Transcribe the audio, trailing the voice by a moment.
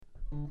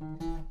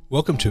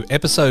Welcome to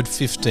episode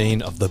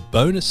 15 of the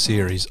bonus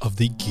series of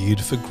the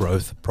Geared for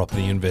Growth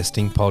Property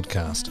Investing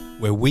podcast,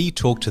 where we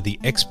talk to the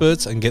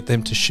experts and get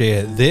them to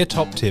share their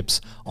top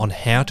tips on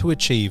how to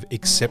achieve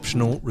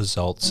exceptional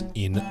results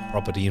in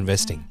property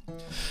investing.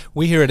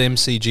 We here at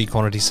MCG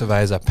Quantity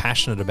Surveyors are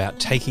passionate about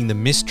taking the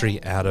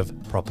mystery out of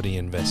property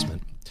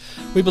investment.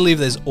 We believe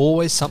there's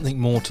always something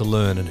more to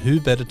learn, and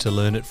who better to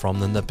learn it from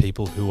than the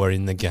people who are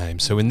in the game.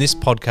 So in this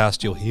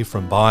podcast, you'll hear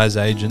from buyers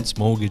agents,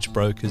 mortgage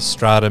brokers,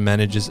 strata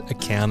managers,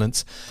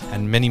 accountants,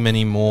 and many,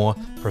 many more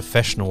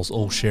professionals,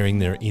 all sharing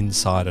their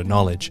insider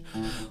knowledge.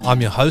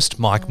 I'm your host,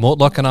 Mike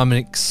Mortlock, and I'm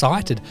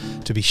excited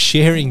to be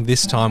sharing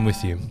this time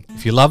with you.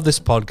 If you love this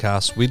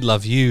podcast, we'd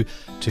love you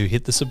to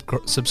hit the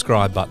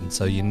subscribe button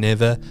so you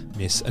never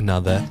miss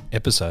another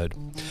episode.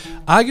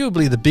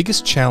 Arguably, the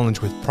biggest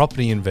challenge with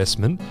property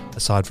investment,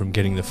 aside from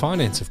getting the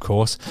finance of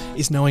course,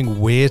 is knowing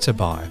where to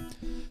buy.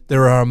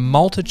 There are a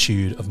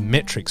multitude of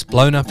metrics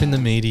blown up in the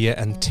media,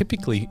 and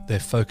typically they're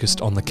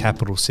focused on the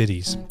capital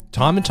cities.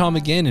 Time and time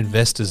again,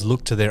 investors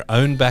look to their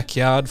own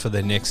backyard for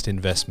their next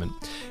investment.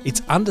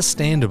 It's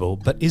understandable,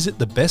 but is it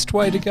the best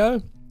way to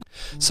go?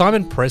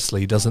 Simon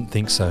Pressley doesn't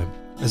think so.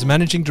 As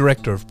Managing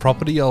Director of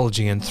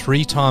Propertyology and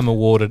 3-time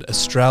awarded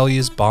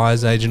Australia's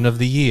Buyers Agent of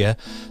the Year,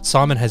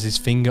 Simon has his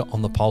finger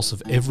on the pulse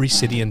of every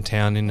city and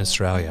town in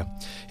Australia.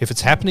 If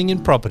it's happening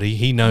in property,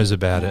 he knows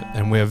about it,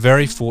 and we're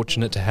very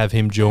fortunate to have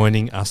him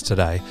joining us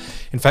today.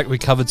 In fact, we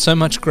covered so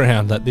much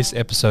ground that this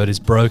episode is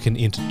broken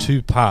into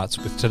 2 parts,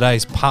 with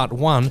today's part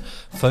 1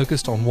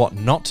 focused on what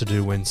not to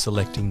do when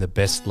selecting the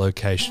best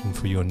location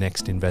for your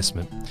next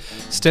investment.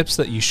 Steps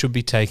that you should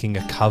be taking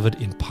are covered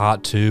in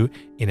part 2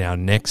 in our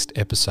next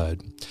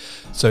episode.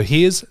 So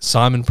here's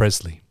Simon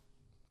Pressley.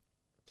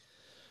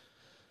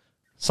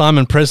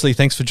 Simon Pressley,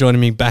 thanks for joining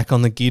me back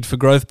on the Geared for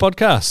Growth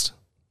podcast.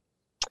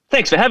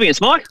 Thanks for having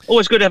us, Mike.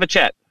 Always good to have a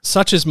chat.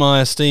 Such is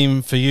my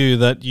esteem for you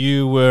that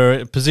you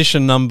were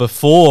position number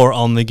 4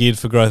 on the Geared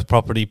for Growth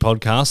Property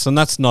podcast, and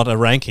that's not a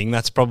ranking.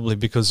 That's probably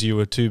because you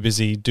were too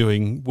busy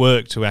doing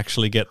work to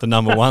actually get the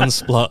number 1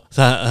 slot.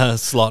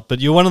 But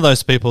you're one of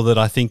those people that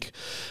I think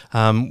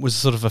was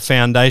sort of a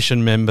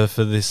foundation member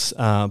for this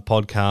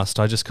podcast.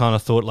 I just kind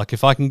of thought, like,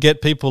 if I can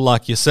get people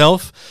like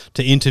yourself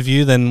to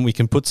interview, then we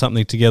can put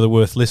something together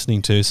worth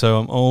listening to. So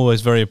I'm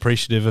always very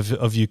appreciative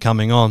of you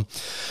coming on.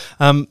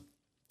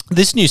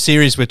 This new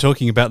series, we're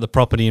talking about the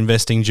property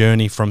investing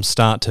journey from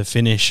start to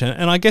finish,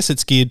 and I guess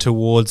it's geared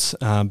towards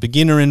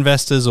beginner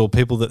investors or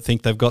people that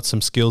think they've got some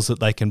skills that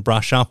they can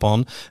brush up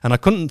on, and I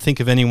couldn't think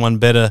of anyone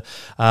better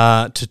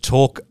to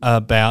talk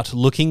about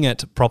looking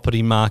at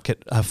property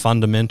market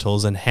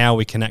fundamentals and how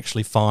we can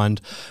actually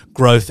find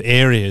growth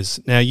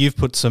areas. Now, you've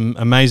put some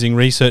amazing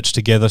research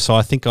together, so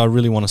I think I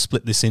really want to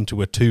split this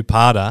into a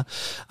 2-parter.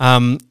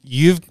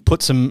 You've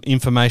put some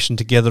information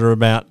together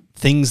about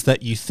things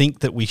that you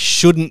think that we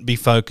shouldn't be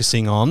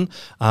focusing on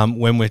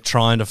when we're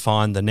trying to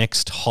find the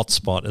next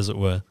hotspot, as it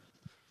were.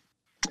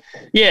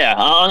 Yeah,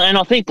 and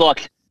I think,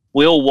 like,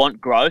 we all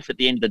want growth. At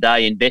the end of the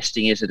day,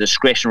 investing is a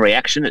discretionary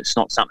action. It's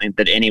not something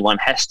that anyone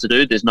has to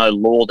do. There's no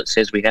law that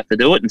says we have to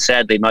do it, and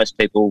sadly, most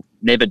people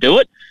never do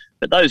it.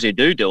 But those who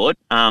do it,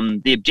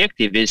 the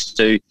objective is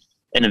to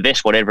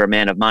invest whatever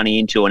amount of money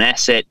into an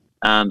asset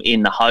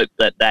in the hope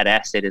that that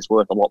asset is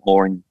worth a lot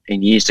more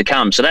in years to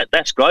come. So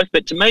that's growth.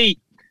 But to me,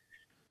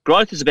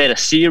 growth is about a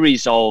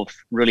series of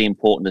really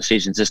important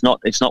decisions. It's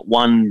not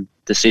one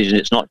decision.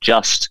 It's not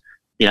just,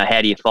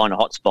 how do you find a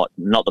hotspot?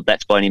 Not that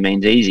that's by any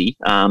means easy.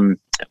 When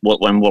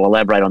we'll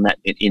elaborate on that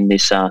in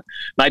this,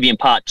 maybe in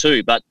part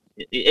 2. But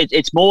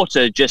it's more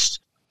to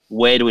just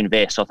where to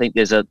invest. I think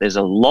there's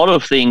a lot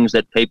of things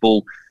that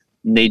people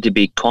need to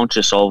be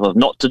conscious of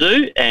not to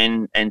do,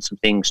 and some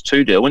things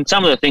to do. And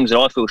some of the things that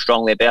I feel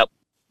strongly about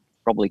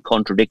probably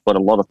contradict what a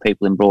lot of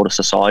people in broader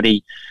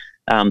society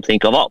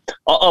think of.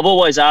 I've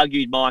always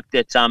argued, Mike,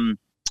 that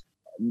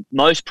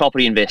most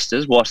property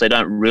investors, whilst they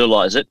don't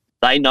realise it,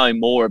 they know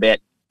more about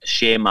the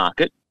share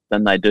market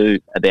than they do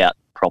about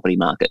property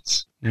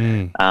markets.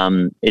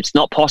 It's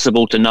not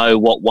possible to know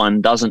what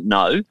one doesn't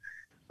know,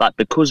 but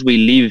because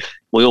we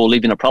all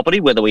live in a property,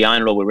 whether we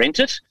own it or we rent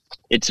it,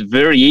 it's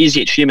very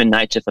easy, it's human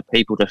nature for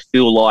people to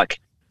feel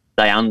like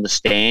they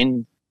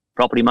understand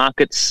property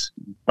markets,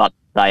 but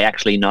they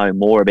actually know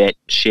more about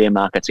share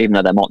markets, even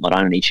though they might not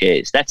own any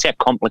shares. That's how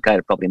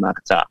complicated property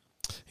markets are.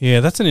 Yeah,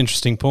 that's an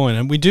interesting point.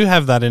 And we do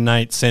have that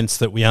innate sense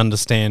that we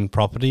understand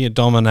property. It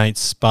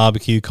dominates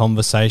barbecue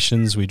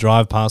conversations. We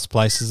drive past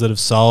places that have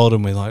sold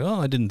and we're like,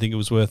 oh, I didn't think it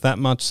was worth that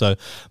much, so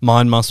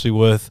mine must be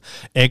worth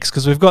X,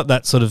 because we've got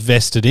that sort of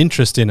vested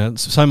interest in it.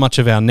 So much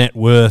of our net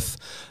worth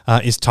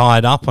is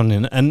tied up on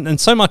it. And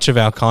so much of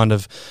our kind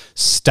of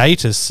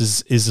status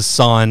is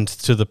assigned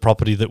to the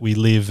property that we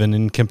live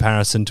in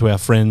comparison to our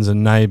friends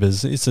and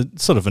neighbours. It's a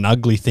sort of an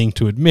ugly thing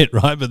to admit,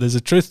 right? But there's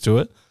a truth to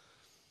it.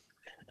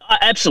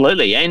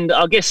 Absolutely. And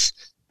I guess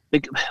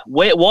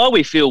why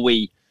we feel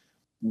we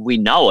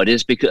know it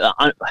is because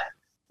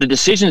the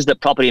decisions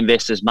that property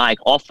investors make,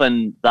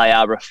 often they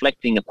are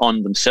reflecting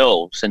upon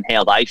themselves and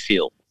how they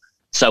feel.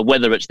 So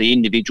whether it's the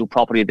individual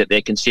property that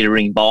they're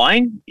considering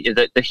buying,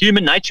 the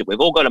human nature, we've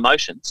all got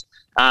emotions.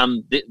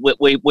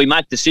 We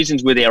make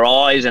decisions with our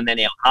eyes and then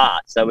our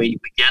heart. So we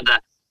gather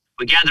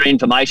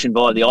information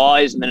via the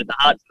eyes, and then if the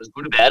heart feels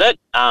good about it,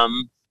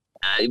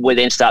 we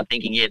then start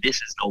thinking, yeah, this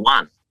is the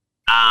one.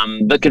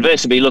 But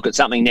conversely, we look at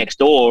something next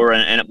door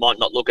and it might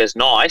not look as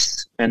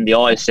nice, and the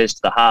eye says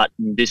to the heart,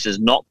 this is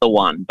not the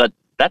one. But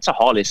that's a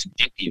highly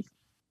subjective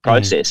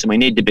process, and we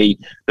need to be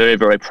very,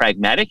 very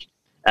pragmatic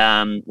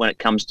when it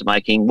comes to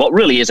making what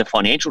really is a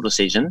financial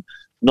decision,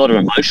 not an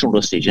emotional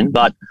decision.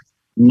 But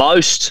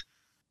most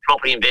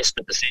property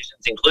investment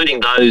decisions, including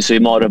those who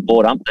might have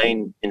bought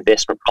umpteen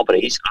investment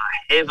properties,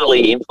 are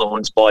heavily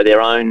influenced by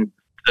their own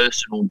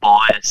personal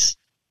bias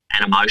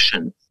and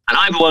emotion.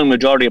 An overwhelming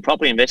majority of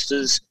property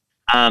investors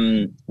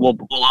will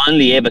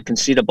only ever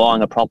consider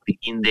buying a property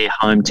in their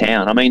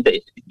hometown. I mean,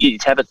 you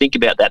have a think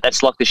about that.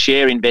 That's like the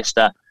share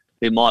investor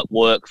who might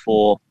work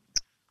for,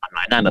 I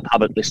don't know, name a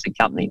public listed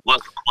company,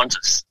 work for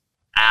Qantas,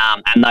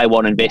 and they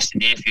want to invest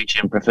in their future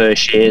and prefer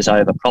shares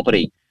over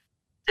property.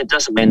 That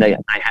doesn't mean they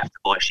have to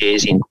buy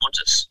shares in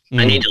Qantas.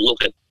 They need to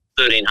look at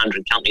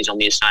 1,300 companies on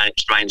the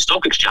Australian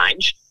Stock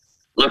Exchange,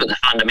 look at the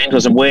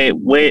fundamentals and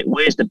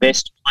where's the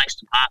best place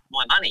to park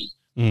my money.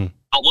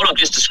 But what I've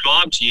just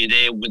described to you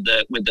there with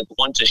the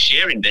Qantas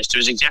share investor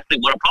is exactly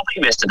what a property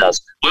investor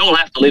does. We all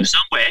have to live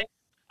somewhere,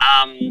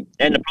 and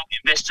the property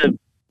investor,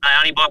 they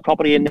only buy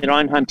property in their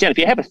own hometown. If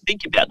you have a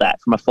think about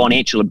that from a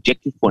financial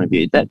objective point of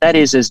view, that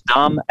is as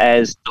dumb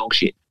as dog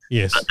shit.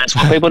 Yes, but that's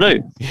what people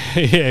do.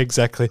 Yeah,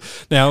 exactly.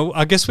 Now,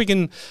 I guess we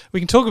can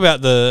talk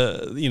about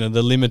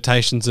the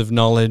limitations of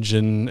knowledge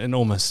and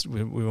almost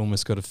we've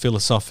almost got a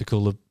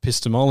philosophical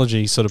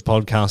epistemology sort of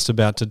podcast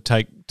about to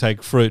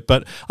take fruit.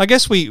 But I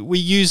guess we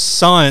use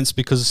science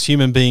because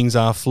human beings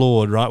are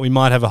flawed, right? We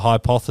might have a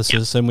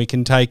hypothesis and we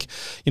can take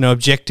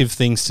objective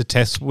things to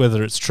test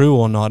whether it's true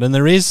or not. And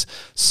there is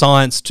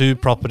science to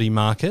property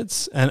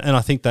markets, and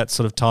I think that's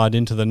sort of tied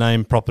into the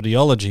name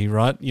propertyology,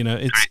 right?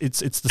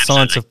 It's the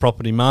science of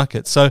property markets.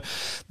 So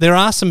there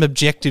are some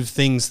objective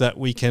things that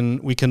we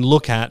can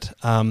look at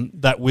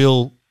that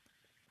will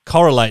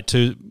correlate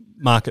to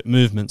market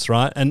movements,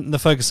 right? And the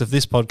focus of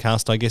this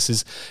podcast, I guess,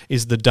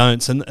 is the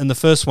don'ts. And the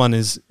first one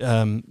is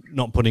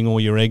not putting all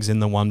your eggs in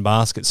the one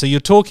basket. So you're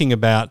talking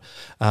about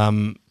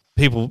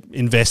people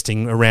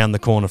investing around the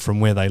corner from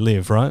where they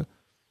live, right?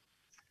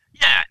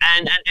 Yeah,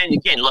 and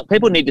again, look,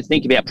 people need to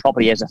think about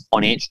property as a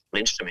financial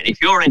instrument.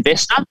 If you're an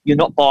investor, you're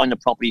not buying the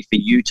property for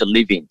you to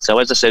live in. So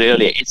as I said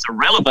earlier, it's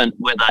irrelevant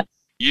whether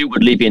you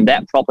would live in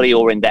that property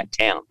or in that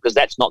town, because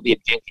that's not the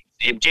objective.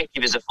 The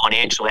objective is a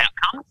financial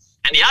outcome.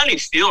 And the only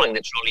feeling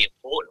that's really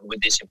important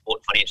with this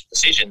important financial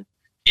decision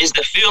is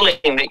the feeling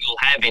that you'll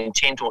have in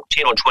 10 or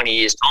 20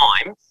 years'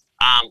 time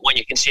when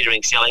you're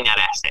considering selling that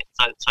asset.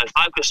 So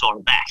focus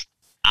on that.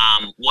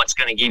 What's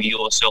going to give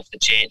yourself the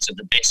chance of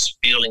the best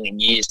feeling in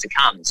years to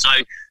come. So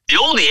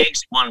all the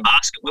eggs in one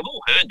basket, we've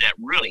all heard that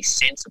really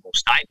sensible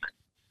statement.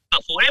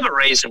 But for whatever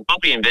reason,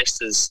 property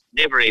investors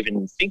never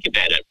even think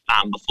about it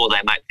before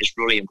they make this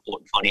really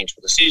important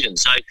financial decision.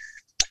 So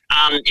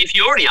if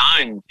you already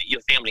own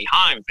your family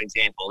home, for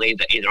example,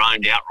 either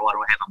owned outright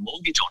or have a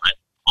mortgage on it,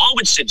 I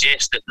would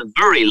suggest that the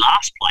very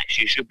last place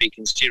you should be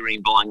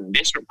considering buying an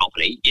investment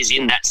property is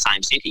in that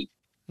same city.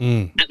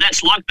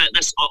 That's like that.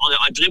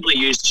 I deliberately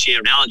use the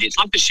share analogy. It's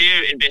like the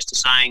share investor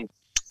saying,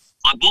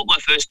 I bought my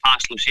first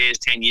parcel of shares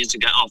 10 years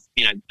ago,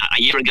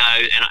 a year ago,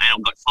 and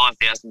I've got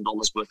 $5,000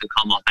 worth of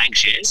Commonwealth Bank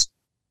shares.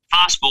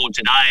 Fast forward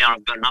today, and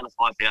I've got another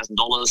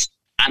 $5,000,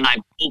 and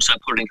they also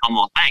put it in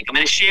Commonwealth Bank. I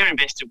mean, a share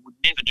investor would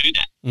never do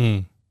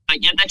that.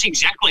 But yeah, that's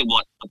exactly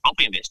what a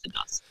property investor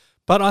does.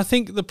 But I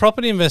think the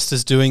property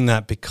investor's doing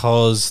that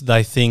because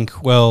they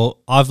think, well,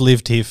 I've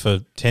lived here for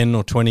 10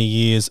 or 20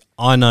 years.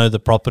 I know the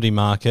property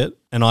market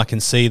and I can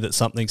see that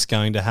something's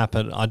going to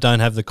happen. I don't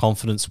have the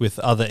confidence with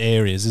other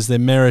areas. Is there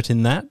merit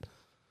in that?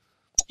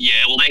 Yeah,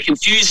 well, they're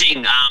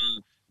confusing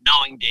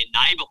knowing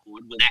their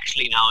neighbourhood with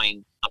actually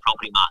knowing the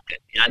property market.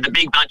 The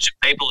big bunch of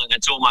people, and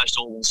it's almost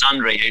all and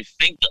sundry, who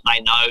think that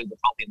they know the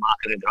property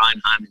market of their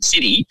own home and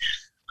city.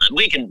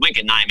 We can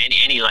name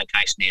any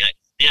location here.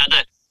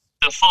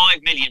 The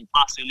 5 million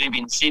plus who live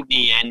in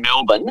Sydney and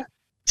Melbourne,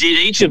 did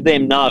each of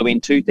them know in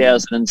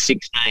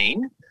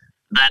 2016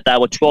 that they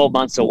were 12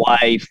 months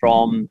away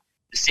from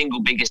the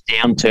single biggest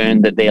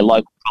downturn that their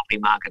local property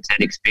markets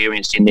had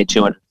experienced in their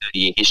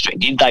 230-year history?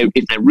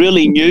 If they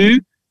really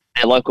knew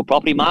their local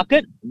property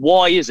market,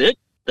 why is it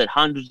that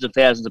hundreds of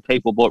thousands of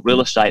people bought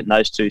real estate in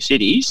those two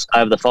cities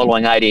over the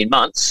following 18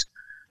 months,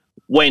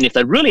 when if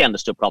they really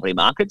understood property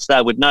markets,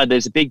 they would know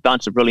there's a big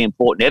bunch of really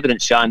important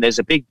evidence showing there's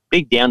a big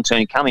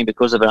downturn coming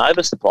because of an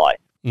oversupply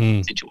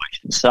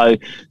situation. So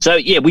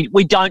yeah,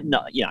 we don't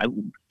know. You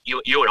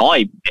and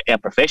I, our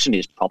profession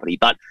is property,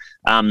 but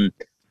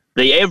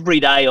the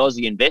everyday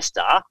Aussie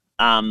investor,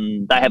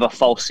 they have a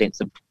false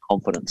sense of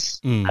confidence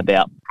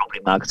about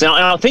property markets. And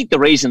I think the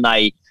reason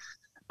they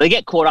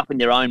get caught up in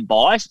their own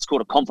bias, it's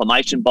called a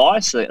confirmation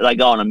bias. They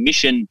go on a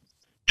mission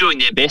doing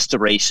their best to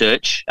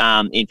research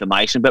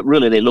information, but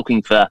really they're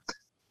looking for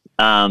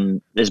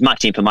there's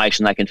much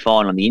information they can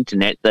find on the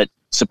internet that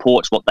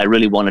supports what they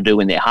really want to do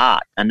in their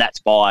heart, and that's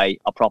buy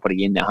a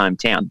property in their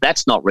hometown.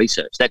 That's not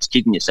research. That's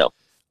kidding yourself.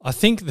 I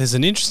think there's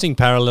an interesting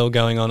parallel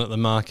going on at the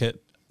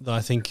market that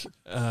I think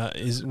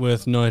is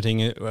worth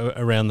noting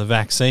around the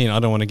vaccine. I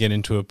don't want to get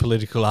into a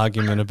political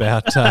argument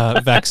about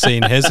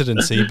vaccine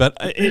hesitancy, but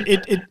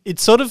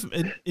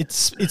it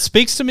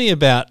speaks to me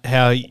about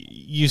how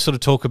you sort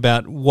of talk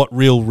about what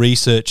real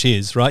research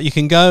is, right? You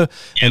can go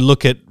and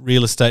look at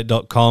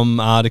realestate.com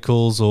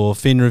articles or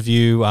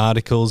FinReview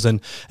articles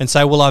and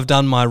say, well, I've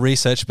done my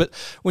research. But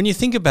when you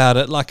think about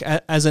it, like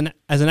as an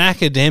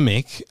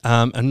academic,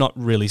 I'm not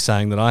really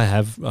saying that I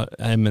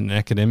am an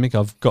academic,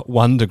 I've got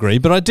one degree,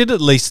 but I did at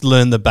least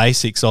learn the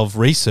basics of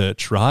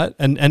research, right?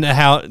 And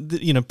how,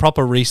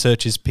 proper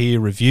research is peer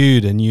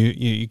reviewed and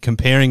you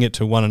comparing it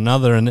to one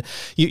another, and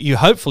you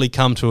hopefully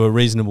come to a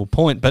reasonable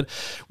point. But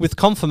with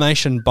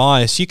confirmation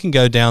bias, you can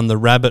go down the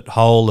rabbit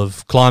hole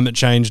of climate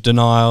change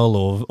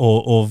denial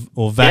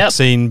or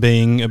vaccine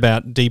being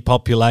about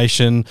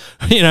depopulation,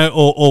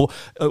 or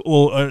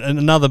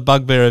another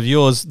bugbear of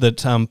yours that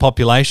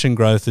population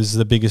growth is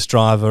the biggest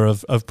driver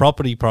of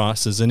property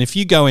prices. And if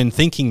you go in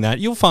thinking that,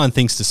 you'll find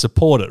things to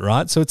support it,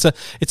 right? So it's a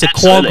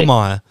quagmire.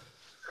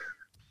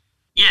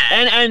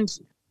 Yeah, and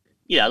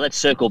let's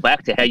circle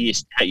back to how you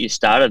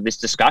started this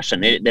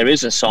discussion. There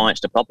is a science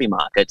to property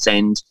markets,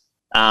 and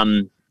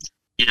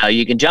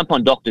you can jump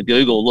on Dr.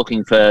 Google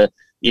looking for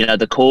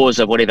the cause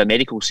of whatever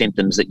medical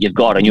symptoms that you've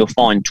got, and you'll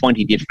find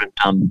 20 different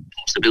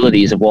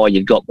possibilities of why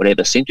you've got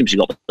whatever symptoms you've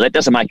got. But that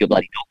doesn't make you a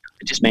bloody doctor.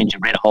 It just means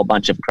you've read a whole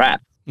bunch of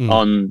crap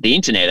on the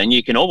internet, and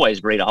you can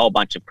always read a whole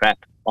bunch of crap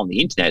on the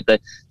internet.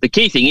 The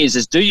key thing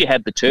is do you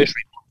have the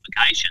tertiary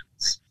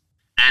qualifications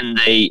and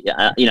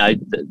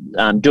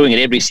doing it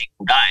every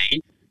single day,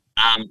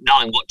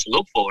 knowing what to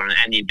look for and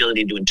the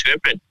ability to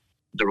interpret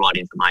the right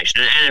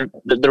information. And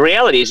the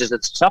reality is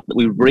that stuff that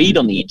we read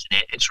on the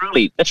internet, it's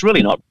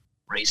really not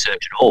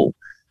research at all.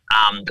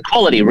 The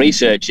quality of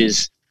research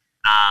is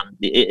a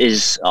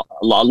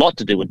lot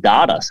to do with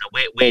data. So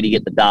where do you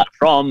get the data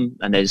from?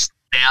 And there's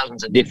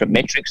thousands of different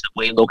metrics that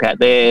we look at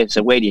there.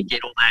 So where do you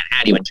get all that?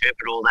 How do you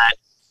interpret all that?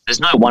 There's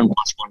no 1+1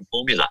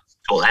 formula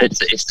for that.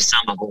 It's the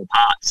sum of all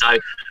parts. So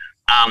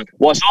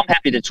whilst I'm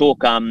happy to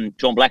talk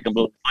John Black and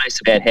Blue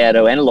Place about how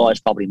to analyse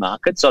property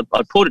markets, I'd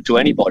put it to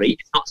anybody.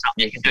 It's not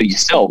something you can do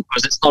yourself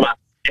because it's not a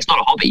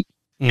hobby.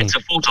 It's a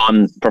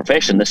full-time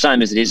profession, the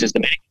same as it is as the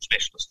medical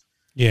specialist.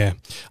 Yeah,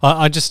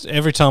 I just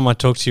every time I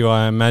talk to you,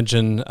 I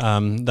imagine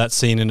that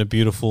scene in A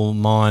Beautiful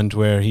Mind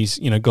where he's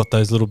got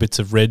those little bits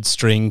of red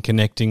string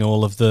connecting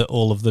all of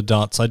the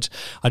dots. I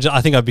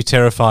think I'd be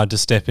terrified to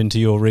step into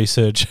your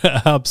research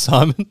hub,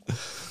 Simon.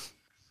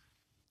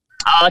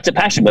 It's a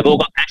passion. We've all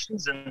got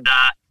passions, and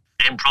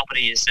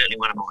property is certainly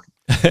one of mine.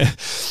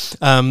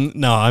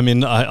 No, I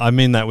mean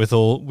that with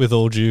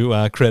all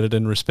due credit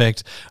and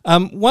respect.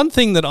 One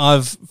thing that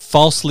I've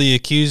falsely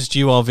accused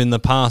you of in the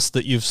past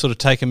that you've sort of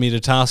taken me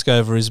to task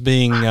over is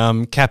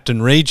being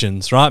Captain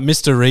Regions, right?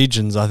 Mr.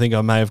 Regions, I think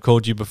I may have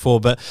called you before,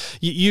 but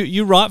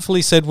you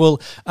rightfully said, well,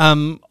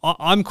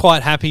 I'm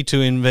quite happy to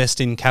invest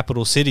in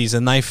capital cities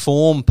and they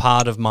form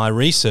part of my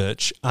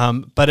research,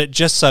 but it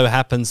just so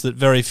happens that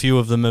very few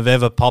of them have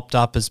ever popped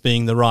up as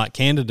being the right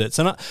candidates.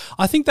 And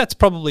I think that's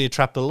probably a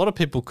trap that a lot of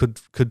people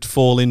could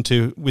fall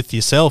into with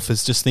yourself,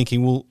 is just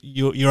thinking, well,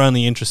 you're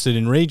only interested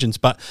in regions,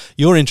 but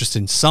you're interested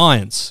in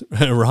science,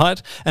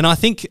 right? And I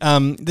think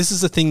this is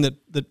the thing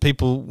that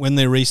people, when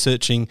they're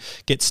researching,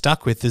 get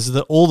stuck with, is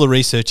that all the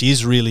research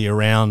is really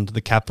around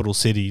the capital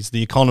cities.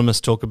 The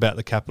economists talk about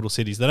the capital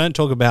cities. They don't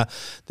talk about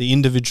the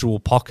individual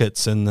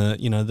pockets and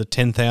the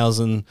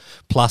 10,000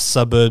 plus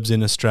suburbs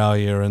in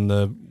Australia and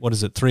the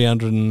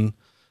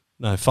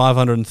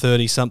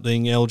 530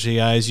 something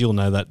LGAs. You'll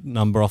know that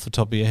number off the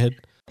top of your head.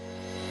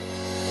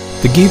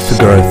 The Geared for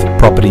Growth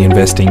Property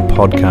Investing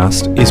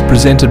podcast is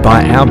presented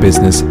by our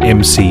business,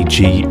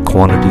 MCG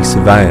Quantity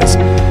Surveyors.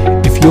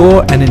 If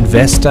you're an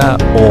investor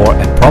or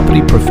a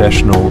property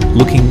professional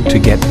looking to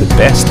get the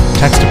best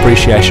tax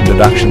depreciation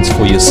deductions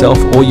for yourself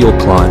or your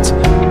clients,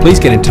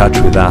 please get in touch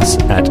with us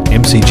at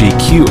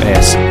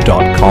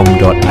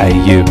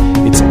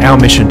mcgqs.com.au. It's our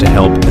mission to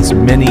help as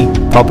many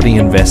property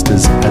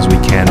investors as we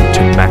can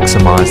to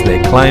maximise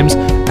their claims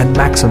and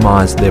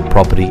maximise their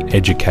property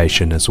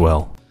education as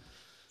well.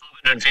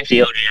 150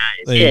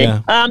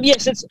 LGAs.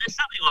 Yes, it's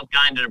something I've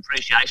gained an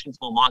appreciation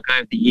for, Mike,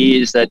 over the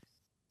years, that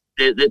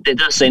there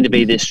does seem to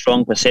be this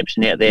strong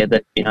perception out there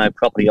that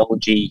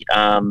propertyology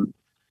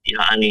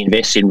only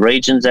invests in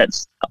regions.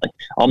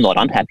 I'm not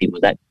unhappy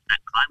with that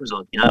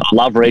claim. I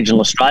love regional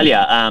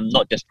Australia,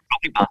 not just from a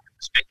property market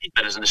perspective,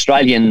 but as an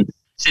Australian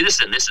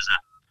citizen, this is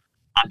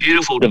a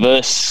beautiful,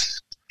 diverse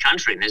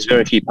country. And there's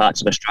very few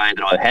parts of Australia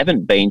that I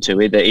haven't been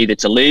to, either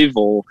to live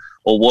or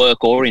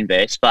work or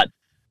invest. But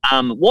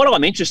what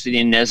I'm interested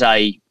in as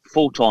a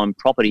full-time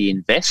property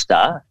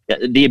investor,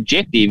 the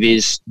objective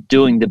is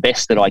doing the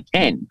best that I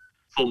can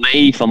for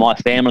me, for my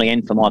family,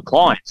 and for my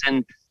clients.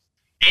 And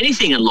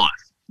anything in life,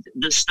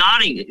 the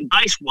starting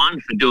base one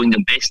for doing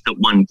the best that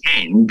one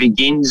can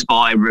begins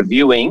by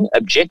reviewing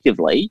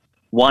objectively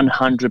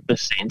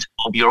 100%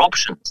 of your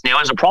options. Now,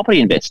 as a property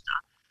investor,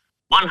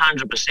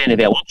 100% of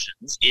our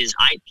options is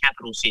 8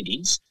 capital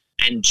cities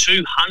and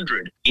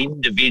 200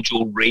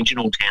 individual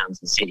regional towns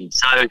and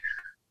cities. So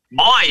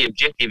my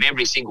objective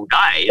every single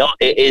day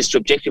is to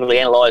objectively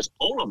analyse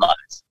all of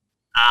those.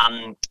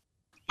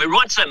 We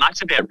write so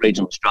much about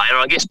regional Australia,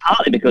 I guess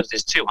partly because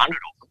there's 200 of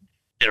them.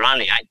 There are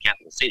only 8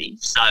 capital cities.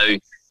 So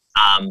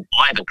I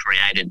haven't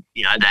created,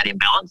 that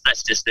imbalance.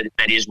 That's just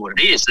that is what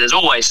it is. There's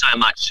always so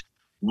much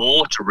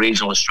more to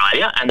regional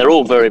Australia, and they're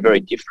all very, very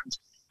different.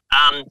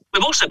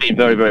 We've also been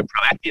very, very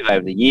proactive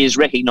over the years,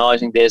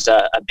 recognising there's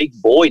a big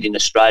void in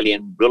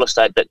Australian real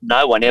estate that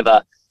no one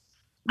ever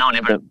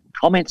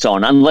comments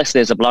on unless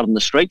there's a blood on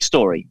the street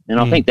story. And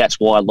I think that's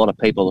why a lot of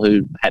people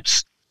who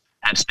perhaps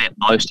have spent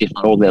most, if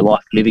not all their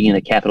life living in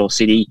a capital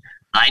city,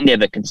 they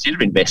never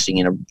consider investing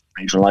in a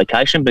regional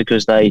location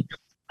because they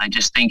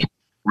just think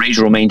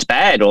regional means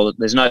bad, or that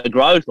there's no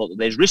growth, or that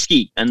there's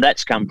risky. And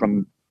that's come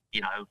from,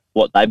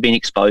 what they've been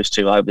exposed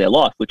to over their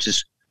life, which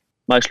is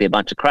mostly a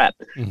bunch of crap.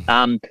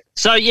 I'm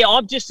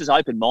just as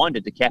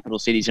open-minded to capital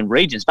cities and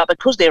regions, but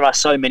because there are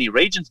so many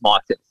regions,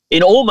 Mike, that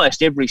in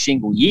almost every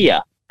single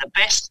year, the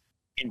best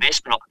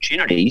investment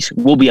opportunities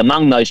will be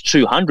among those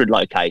 200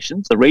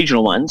 locations, the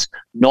regional ones,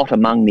 not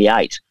among the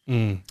 8.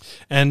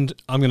 And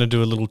I'm going to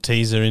do a little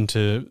teaser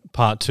into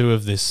part 2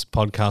 of this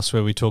podcast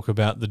where we talk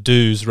about the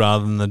do's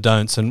rather than the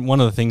don'ts. And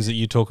one of the things that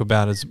you talk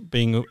about as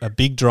being a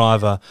big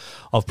driver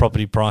of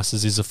property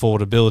prices is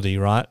affordability,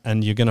 right?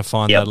 And you're going to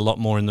find that a lot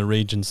more in the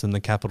regions than the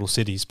capital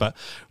cities. But,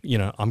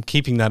 I'm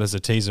keeping that as a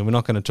teaser. We're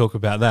not going to talk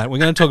about that. We're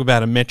going to talk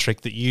about a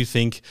metric that you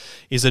think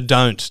is a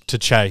don't to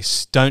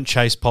chase. Don't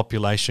chase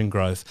population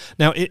growth.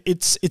 Now,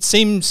 it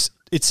seems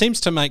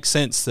to make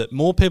sense that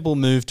more people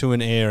move to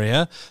an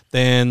area,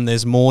 then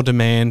there's more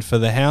demand for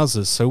the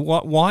houses. So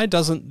why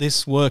doesn't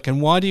this work,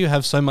 and why do you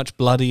have so much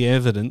bloody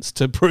evidence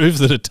to prove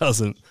that it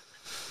doesn't?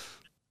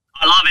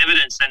 I love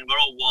evidence, and we're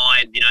all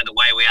wired, the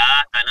way we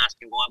are. Don't ask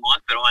me why,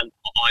 Mike, but I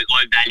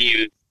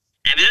value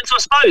evidence. I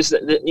suppose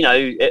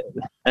that,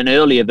 an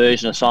earlier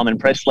version of Simon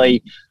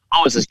Presley,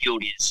 I was as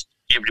guilty as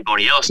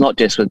everybody else, not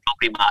just with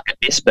property market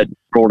myths, but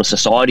broader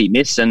society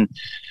myths. And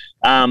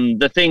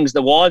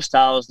the wives'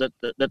 tales that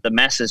the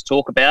masses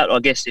talk about, I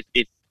guess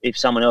if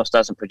someone else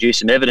doesn't produce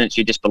some evidence,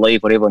 you just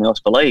believe what everyone else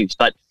believes.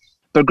 But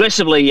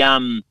progressively,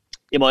 in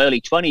my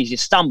early 20s, you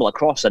stumble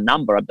across an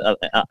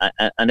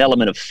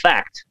element of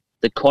fact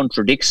that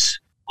contradicts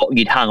what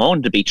you'd hung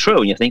on to be true,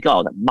 and you think,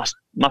 oh, that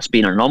must be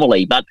an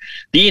anomaly. But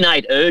the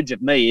innate urge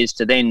of me is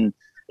then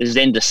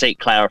to seek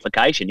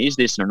clarification. Is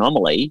this an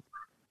anomaly,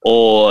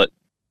 or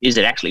is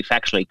it actually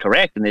factually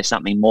correct, and there's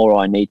something more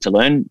I need to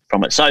learn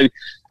from it? So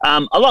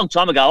a long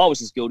time ago, I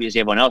was as guilty as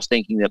everyone else,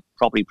 thinking that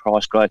property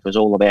price growth was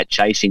all about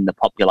chasing the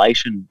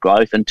population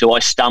growth, until I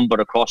stumbled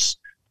across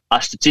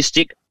a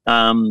statistic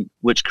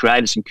which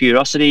created some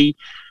curiosity.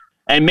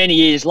 And many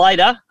years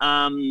later,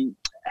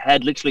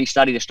 had literally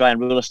studied Australian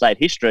real estate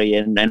history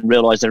and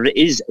realised there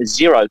is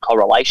zero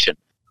correlation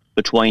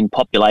between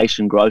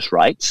population growth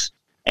rates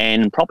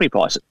and property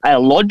prices. At a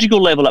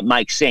logical level, it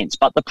makes sense.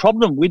 But the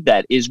problem with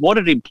that is what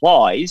it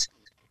implies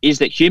is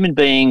that human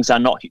beings are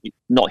not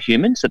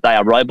humans, that they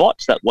are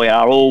robots, that we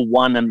are all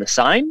one and the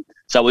same.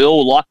 So we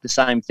all like the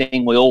same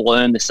thing. We all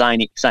earn the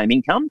same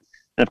income.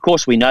 And, of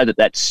course, we know that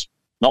that's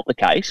not the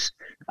case.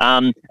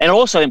 And it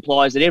also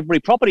implies that every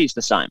property is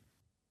the same,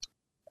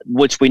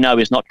 which we know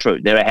is not true.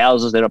 There are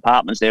houses, there are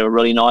apartments, there are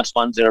really nice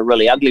ones, there are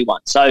really ugly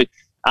ones. So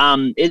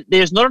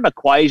there's not an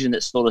equation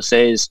that sort of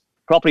says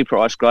property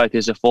price growth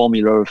is a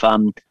formula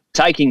of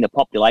taking the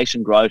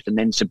population growth and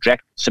then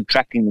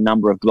subtracting the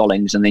number of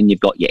dwellings, and then you've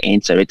got your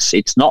answer.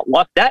 It's not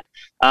like that.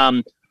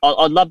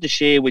 I'd love to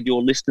share with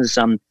your listeners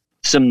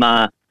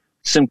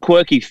some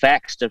quirky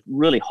facts to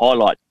really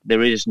highlight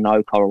there is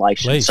no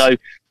correlation. Please. So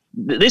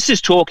this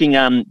is talking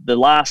the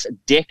last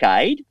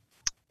decade,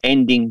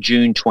 ending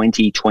June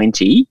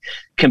 2020,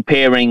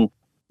 comparing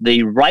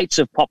the rates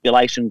of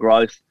population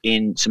growth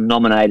in some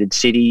nominated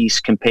cities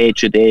compared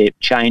to their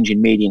change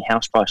in median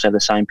house price over the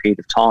same period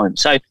of time.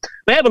 So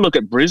we have a look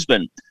at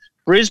Brisbane.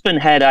 Brisbane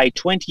had a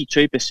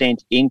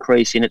 22%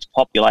 increase in its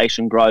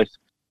population growth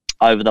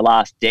over the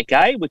last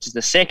decade, which is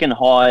the second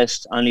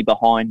highest, only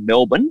behind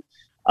Melbourne,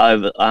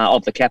 of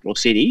the capital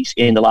cities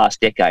in the last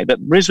decade.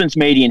 But Brisbane's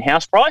median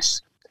house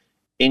price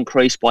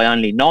increased by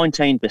only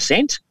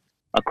 19%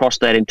 across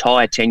that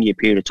entire 10-year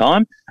period of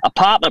time.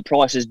 Apartment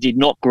prices did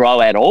not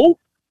grow at all,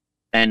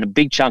 and a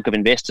big chunk of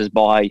investors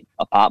buy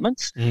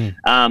apartments.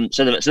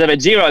 So they've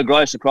had zero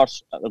growth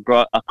across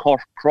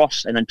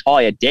an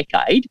entire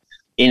decade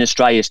in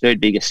Australia's third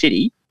biggest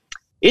city.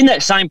 In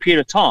that same period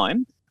of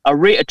time,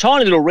 a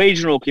tiny little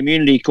regional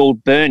community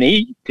called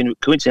Burnie,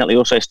 coincidentally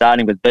also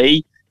starting with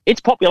B, its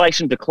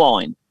population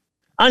declined,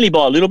 only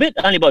by a little bit,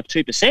 only by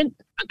 2%,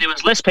 but there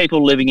was less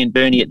people living in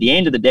Burnie at the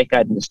end of the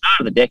decade than the start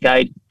of the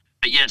decade,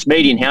 but yet its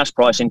median house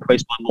price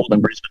increased by more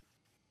than Brisbane.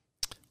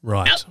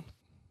 Right. Now,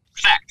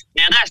 fact.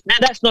 Now,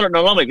 that's not an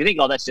anomaly. You think,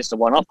 that's just a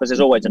one-off, because there's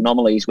always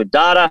anomalies with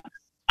data.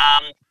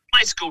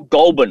 Place called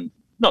Goulburn,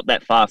 not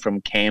that far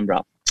from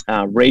Canberra,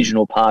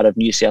 regional part of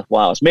New South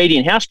Wales.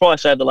 Median house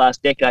price over the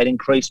last decade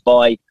increased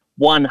by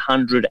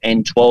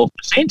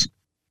 112%,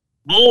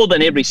 more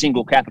than every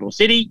single capital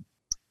city,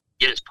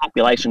 yet its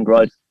population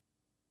growth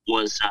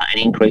was an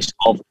increase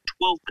of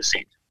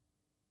 12%.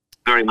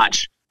 Very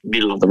much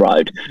middle of the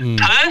road.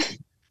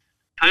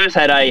 Perth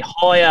had a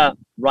higher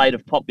rate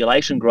of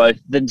population growth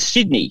than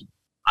Sydney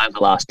over the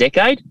last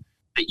decade,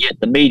 but yet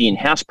the median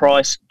house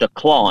price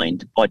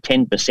declined by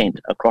 10%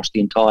 across the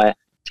entire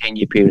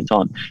 10-year period of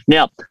time.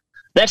 Now,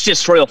 that's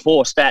just 3 or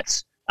 4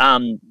 stats.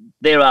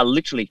 There are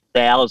literally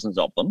thousands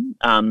of them,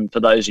 for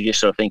those who just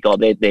sort of think,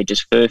 they're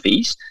just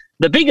furfies.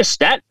 The biggest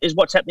stat is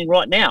what's happening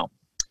right now.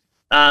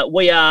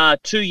 We are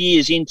 2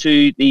 years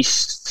into the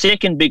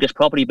second biggest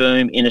property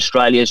boom in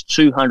Australia's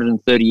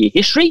 230-year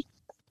history.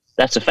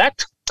 That's a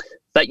fact.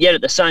 But yet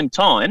at the same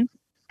time,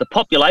 the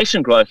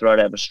population growth rate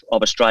of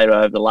Australia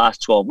over the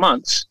last 12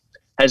 months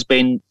has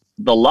been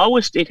the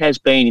lowest it has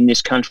been in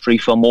this country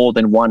for more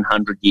than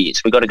 100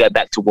 years. We've got to go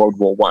back to World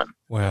War I.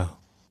 Wow.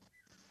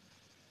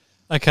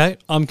 Okay,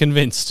 I'm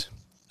convinced.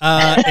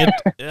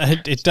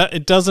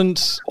 It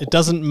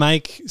doesn't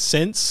make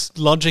sense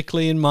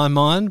logically in my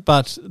mind,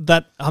 but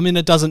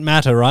it doesn't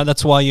matter, right?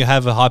 That's why you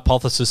have a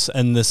hypothesis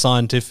and the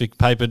scientific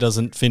paper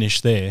doesn't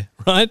finish there,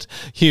 right?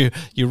 You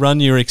run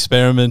your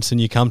experiments and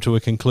you come to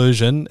a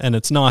conclusion, and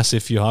it's nice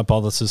if your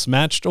hypothesis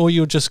matched or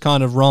you're just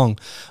kind of wrong.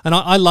 And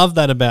I love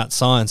that about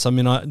science.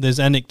 There's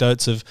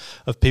anecdotes of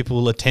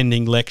people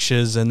attending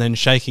lectures and then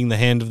shaking the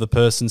hand of the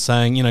person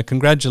saying,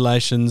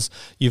 congratulations,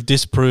 you've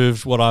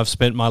disproved what I've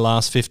spent my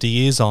last 50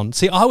 years on.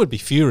 See, I would be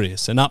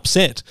furious and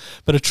upset,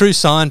 but a true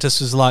scientist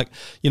is like,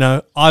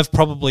 I've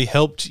probably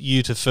helped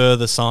you to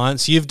further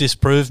science. You've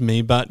disproved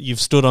me, but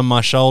you've stood on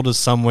my shoulders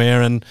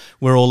somewhere, and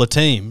we're all a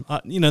team.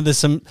 There's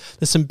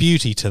some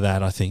beauty to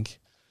that, I think.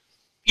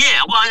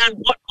 Yeah, well, and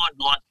what I'd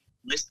like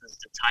listeners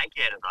to take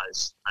out of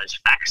those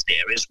facts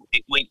there is,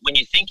 when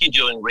you think you're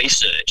doing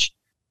research,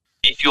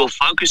 if you're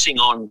focusing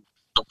on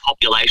the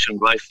population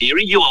growth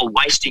theory, you are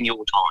wasting your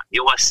time.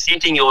 You are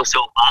setting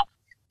yourself up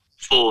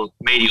for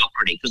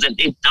mediocrity, because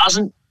it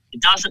doesn't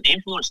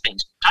influence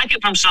things. Take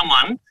it from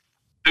someone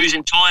whose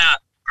entire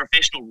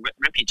professional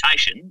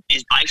reputation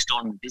is based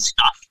on this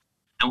stuff,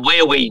 and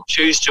where we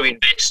choose to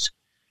invest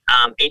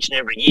each and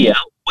every year,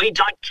 we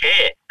don't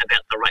care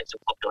about the rates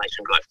of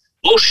population growth.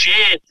 We'll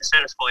share, to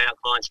satisfy our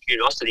clients'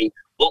 curiosity,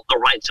 what the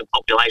rates of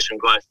population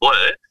growth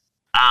were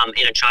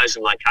in a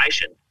chosen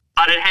location,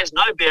 but it has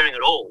no bearing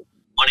at all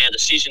on our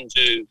decision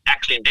to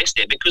actually invest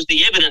there, because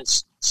the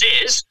evidence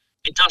says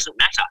it doesn't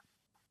matter.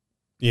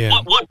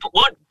 Yeah.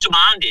 What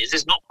demand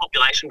is not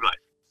population growth.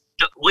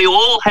 We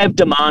all have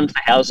demand for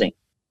housing,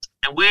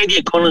 and where the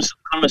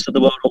economists of the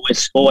world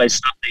always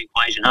stuff the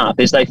equation up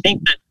is they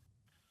think that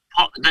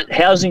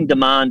housing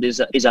demand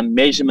is a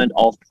measurement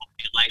of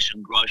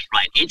population growth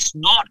rate. It's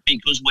not,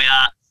 because we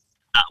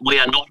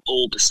are not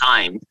all the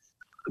same.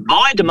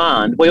 By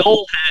demand, we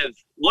all have,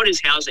 what is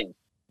housing?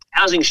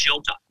 Housing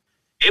shelter.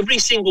 Every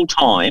single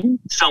time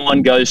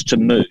someone goes to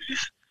move,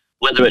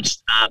 whether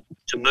it's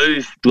to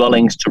move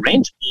dwellings to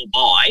rent or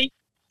buy,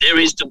 there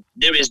is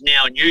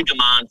now a new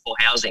demand for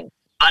housing.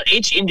 But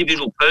each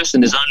individual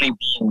person is only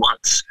born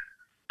once.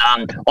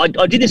 I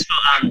did this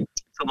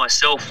for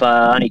myself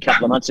only a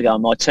couple of months ago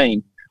on my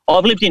team.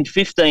 I've lived in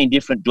 15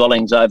 different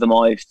dwellings over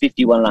my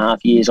 51 and a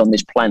half years on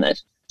this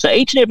planet. So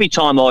each and every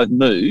time I've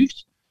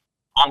moved,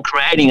 I'm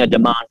creating a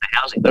demand for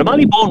housing. But I'm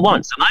only born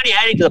once. I'm only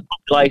adding to the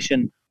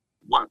population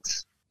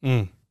once.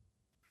 Mm.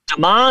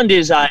 Demand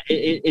is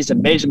a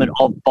measurement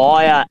of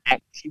buyer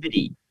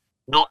activity,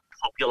 not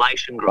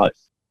population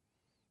growth.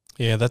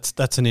 Yeah,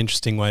 that's an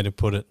interesting way to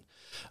put it.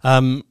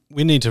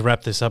 We need to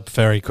wrap this up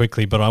very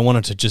quickly, but I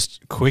wanted to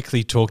just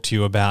quickly talk to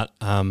you about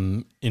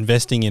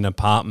investing in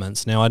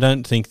apartments. Now, I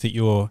don't think that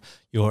you're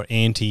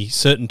anti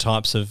certain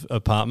types of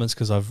apartments,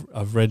 because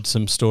I've read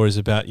some stories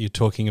about you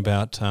talking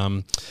about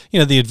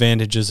the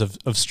advantages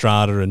of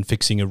strata and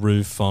fixing a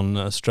roof on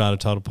a strata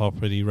title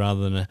property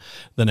rather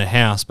than a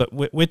house. But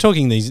we're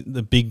talking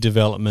the big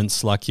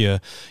developments like your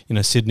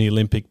Sydney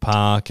Olympic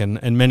Park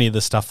and many of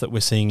the stuff that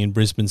we're seeing in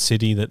Brisbane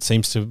City that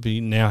seems to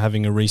be now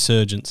having a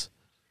resurgence.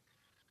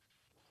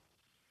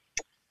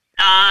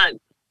 Are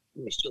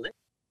you still there?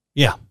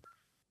 Yeah.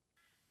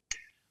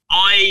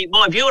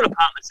 My view on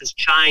apartments has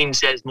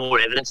changed as more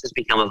evidence has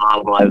become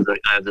available over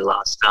the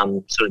last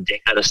sort of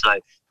decade or so.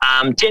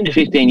 10 to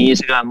 15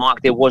 years ago,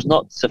 Mike, there was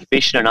not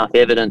sufficient enough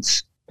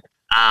evidence,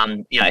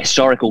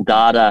 historical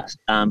data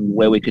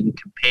where we could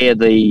compare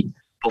the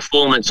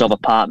performance of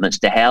apartments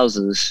to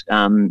houses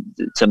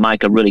to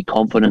make a really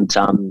confident,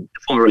 form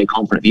a really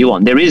confident view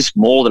on. There is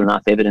more than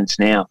enough evidence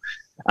now.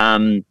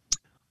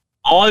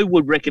 I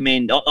would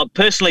recommend,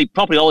 personally,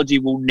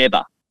 Propertyology will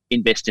never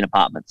invest in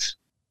apartments.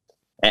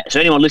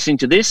 So anyone listening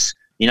to this,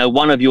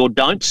 one of your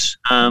don'ts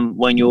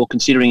when you're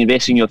considering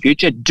investing in your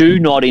future, do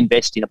not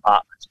invest in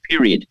apartments,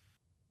 period.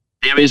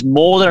 There is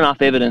more than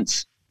enough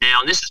evidence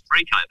now, and this is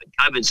pre-COVID.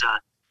 COVID's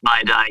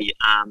made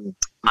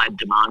made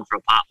demand for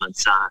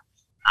apartments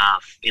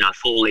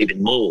fall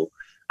even more.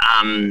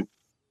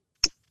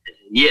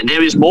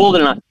 There is more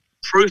than enough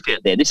proof out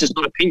there. This is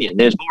not opinion.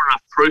 There's more than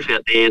enough proof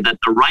out there that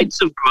the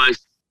rates of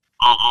growth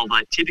of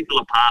a typical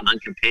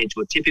apartment compared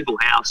to a typical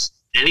house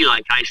in any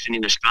location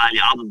in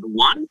Australia other than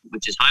one,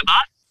 which is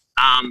Hobart,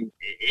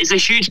 is a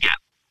huge gap.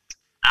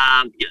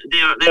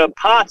 There are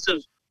parts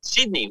of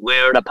Sydney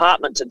where an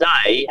apartment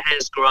today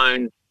has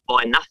grown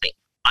by nothing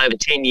over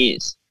 10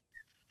 years.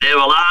 There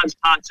are large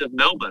parts of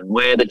Melbourne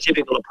where the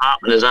typical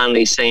apartment has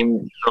only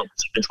seen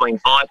between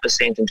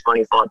 5% and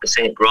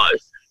 25%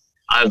 growth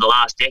over the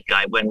last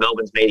decade, when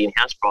Melbourne's median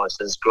house price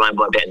has grown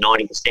by about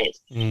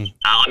 90%.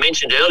 I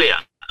mentioned earlier,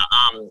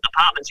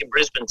 apartments in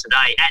Brisbane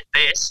today, at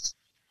best,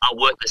 are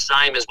worth the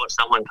same as what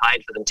someone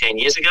paid for them 10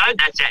 years ago.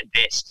 That's at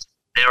best.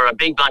 There are a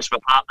big bunch of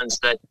apartments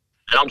that,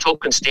 and I'm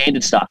talking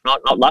standard stuff,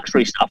 not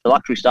luxury stuff. The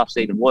luxury stuff's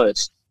even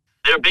worse.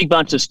 There are a big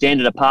bunch of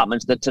standard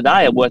apartments that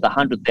today are worth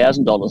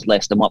 $100,000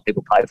 less than what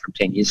people paid for them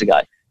 10 years ago.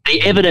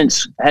 The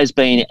evidence has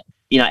been,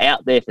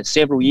 out there for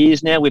several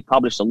years now. We've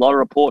published a lot of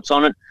reports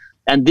on it,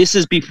 and this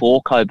is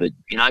before COVID.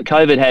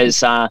 COVID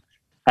has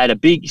had a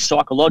big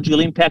psychological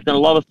impact on a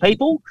lot of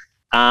people,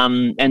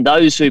 and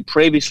those who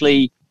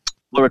previously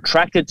were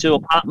attracted to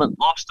apartment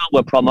lifestyle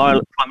were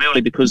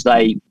primarily because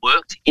they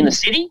worked in the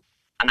city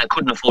and they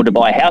couldn't afford to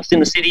buy a house in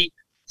the city,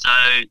 so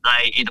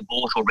they either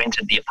bought or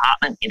rented the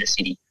apartment in the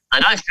city. They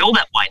don't feel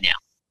that way now,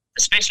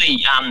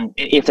 especially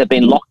if they've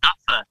been locked up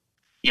for,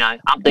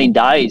 umpteen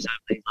days over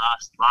these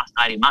last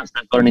 18 months.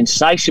 They've got an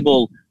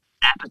insatiable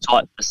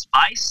appetite for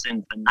space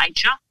and for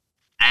nature.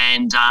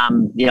 And,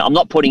 I'm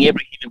not putting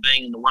every human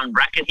being in the one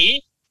bracket here,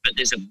 but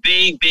there's a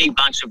big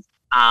bunch of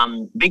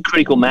big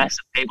critical mass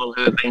of people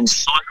who have been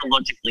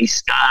psychologically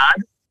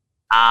scarred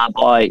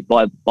by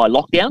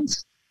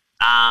lockdowns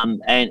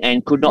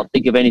and could not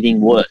think of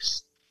anything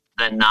worse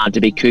than to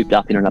be cooped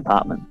up in an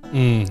apartment.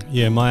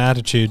 My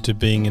attitude to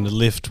being in a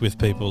lift with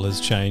people has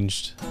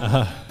changed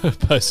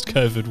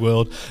post-COVID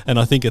world, and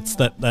I think it's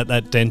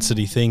that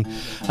density thing.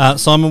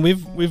 Simon,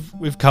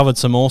 we've covered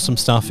some awesome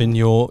stuff in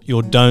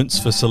your don'ts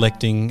for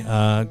selecting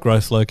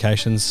growth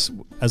locations.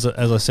 As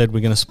I said, we're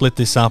going to split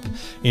this up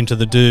into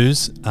the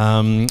do's.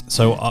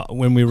 So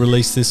when we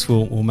release this,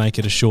 we'll make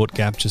it a short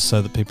gap just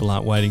so that people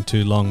aren't waiting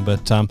too long.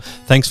 But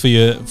thanks for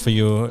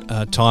your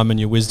time and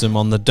your wisdom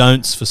on the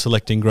don'ts for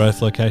selecting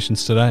growth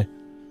locations today.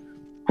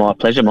 My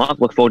pleasure, Mike.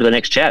 Look forward to the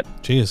next chat.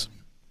 Cheers.